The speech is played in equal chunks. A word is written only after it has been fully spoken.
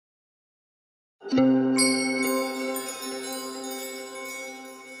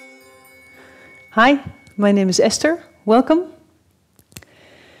Hi, my name is Esther. Welcome.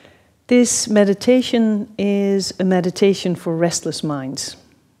 This meditation is a meditation for restless minds.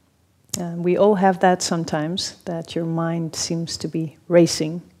 We all have that sometimes, that your mind seems to be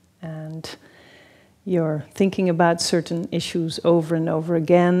racing and you're thinking about certain issues over and over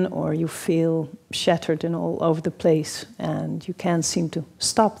again, or you feel shattered and all over the place and you can't seem to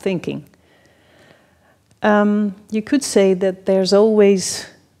stop thinking. You could say that there's always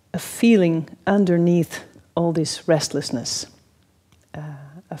a feeling underneath all this restlessness.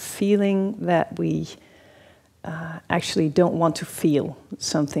 A feeling that we actually don't want to feel,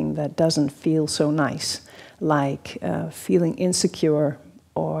 something that doesn't feel so nice, like feeling insecure,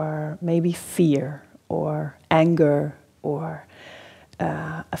 or maybe fear, or anger, or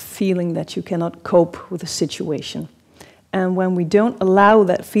a feeling that you cannot cope with a situation. And when we don't allow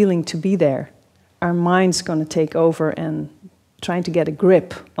that feeling to be there, our mind's going to take over and trying to get a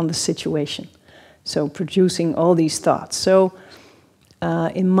grip on the situation. So producing all these thoughts. So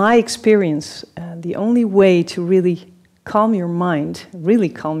in my experience, the only way to really calm your mind,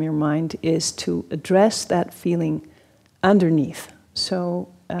 is to address that feeling underneath. So,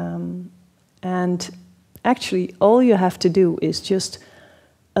 and actually all you have to do is just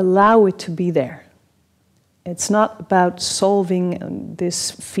allow it to be there. It's not about solving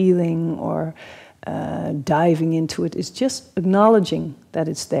this feeling or diving into it. It's just acknowledging that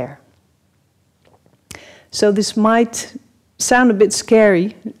it's there. So this might sound a bit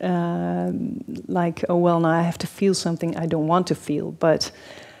scary, like, oh well, now I have to feel something I don't want to feel, but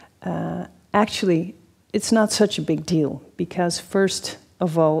actually it's not such a big deal, because first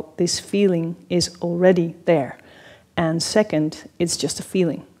of all, this feeling is already there, and second, it's just a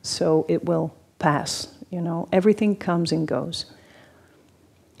feeling, so it will pass, you know, everything comes and goes.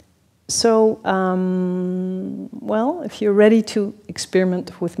 So, well, if you're ready to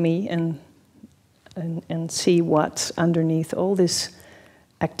experiment with me and see what's underneath all this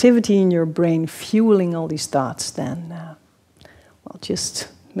activity in your brain fueling all these thoughts, then well, just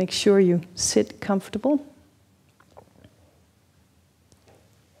make sure you sit comfortable.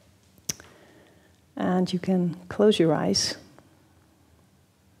 And you can close your eyes.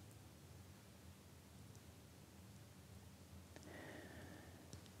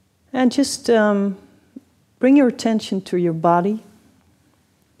 And just bring your attention to your body.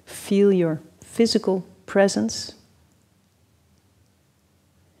 Feel your physical presence.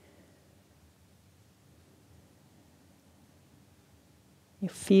 You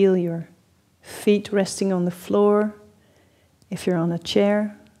feel your feet resting on the floor, if you're on a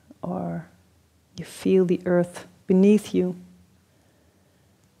chair, or you feel the earth beneath you.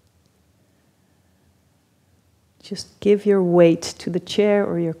 Just give your weight to the chair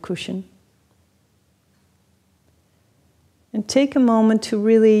or your cushion. And take a moment to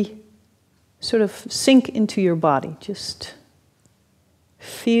really sort of sink into your body. Just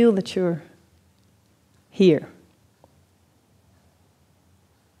feel that you're here.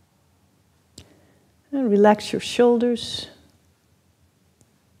 And relax your shoulders.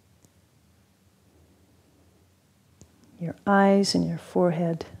 Your eyes and your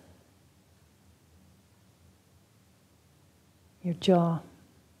forehead. Your jaw.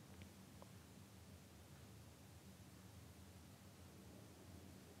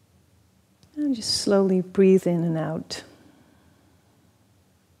 And just slowly breathe in and out.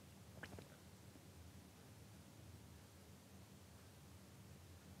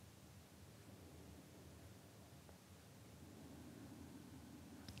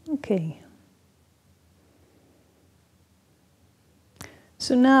 Okay.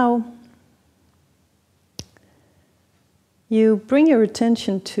 So now you bring your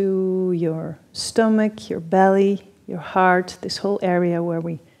attention to your stomach, your belly, your heart, this whole area where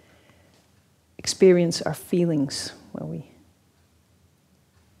we experience our feelings, where we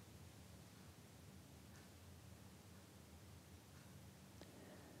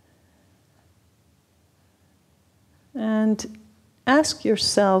and ask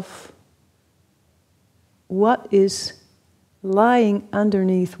yourself, what is lying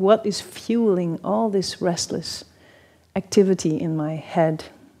underneath, what is fueling all this restless activity in my head?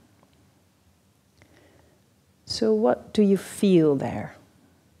 So what do you feel there?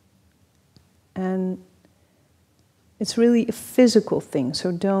 And it's really a physical thing, so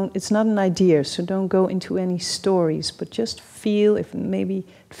it's not an idea, so don't go into any stories, but just feel if maybe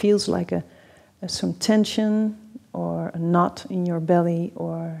it feels like some tension or a knot in your belly,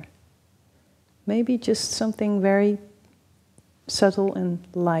 or maybe just something very subtle and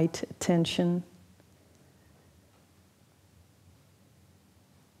light, tension.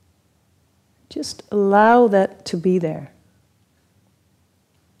 Just allow that to be there.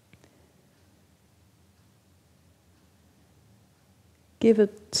 Give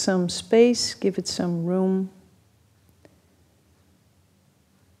it some space, give it some room.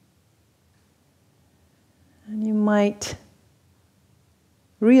 And you might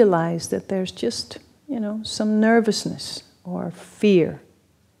realize that there's just, some nervousness or fear.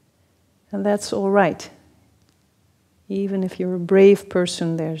 And that's all right. Even if you're a brave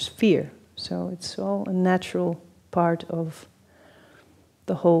person, there's fear. So it's all a natural part of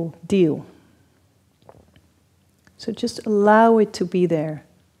the whole deal. So just allow it to be there.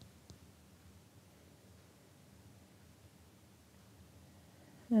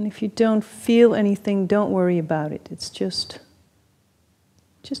 And if you don't feel anything, don't worry about it. It's just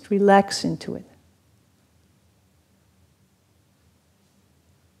relax into it.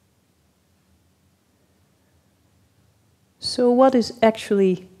 So what is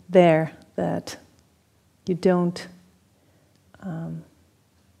actually there that you don't,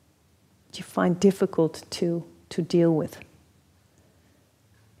 you find difficult to deal with?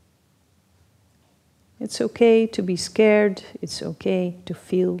 It's okay to be scared. It's okay to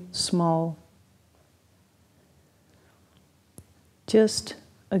feel small. Just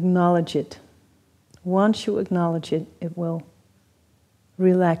acknowledge it. Once you acknowledge it, it will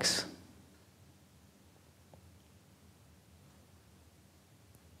relax.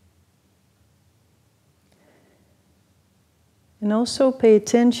 And also pay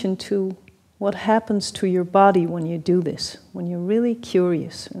attention to what happens to your body when you do this, when you're really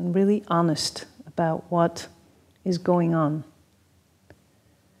curious and really honest about what is going on.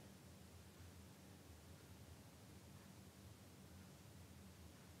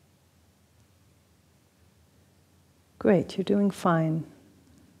 Great, you're doing fine.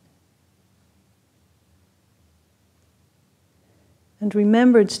 And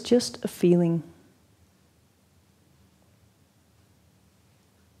remember, it's just a feeling.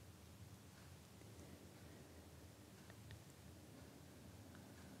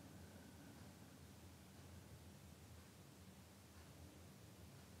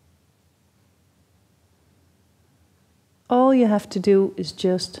 All you have to do is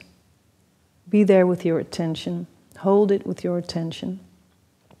just be there with your attention. Hold it with your attention.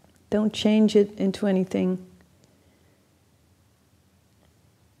 Don't change it into anything.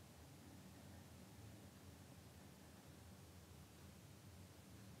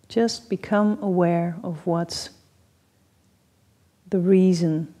 Just become aware of what's the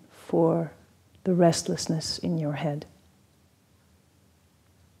reason for the restlessness in your head.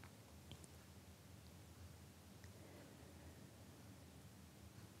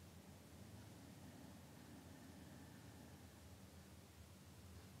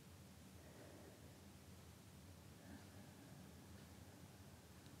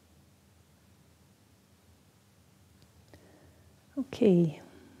 Okay.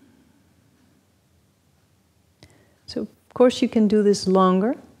 So, of course, you can do this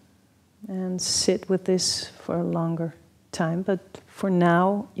longer and sit with this for a longer time, but for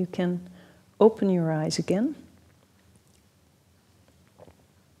now, you can open your eyes again.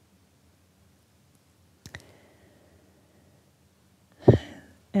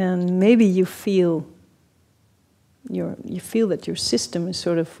 And maybe you feel that your system is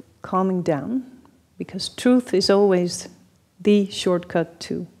sort of calming down, because truth is always the shortcut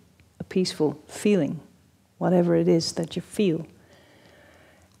to a peaceful feeling, whatever it is that you feel.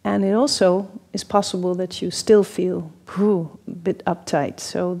 And it also is possible that you still feel a bit uptight.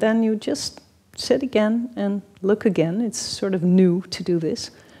 So then you just sit again and look again. It's sort of new to do this,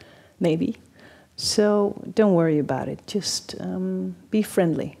 maybe. So don't worry about it. Just be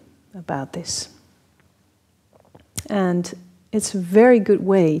friendly about this. And it's a very good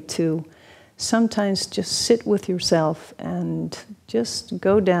way to sometimes just sit with yourself and just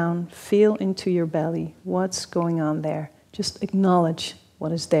go down, feel into your belly, what's going on there. Just acknowledge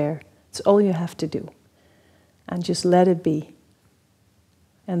what is there. It's all you have to do. And just let it be.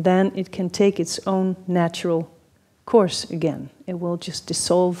 And then it can take its own natural course again. It will just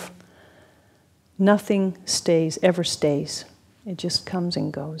dissolve. Nothing stays, ever stays. It just comes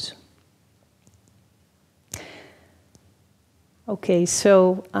and goes. Okay,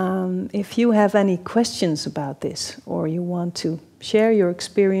 so if you have any questions about this, or you want to share your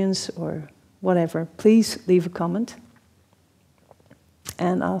experience or whatever, please leave a comment.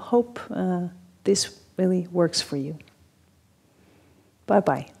 And I'll hope this really works for you.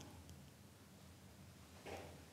 Bye-bye.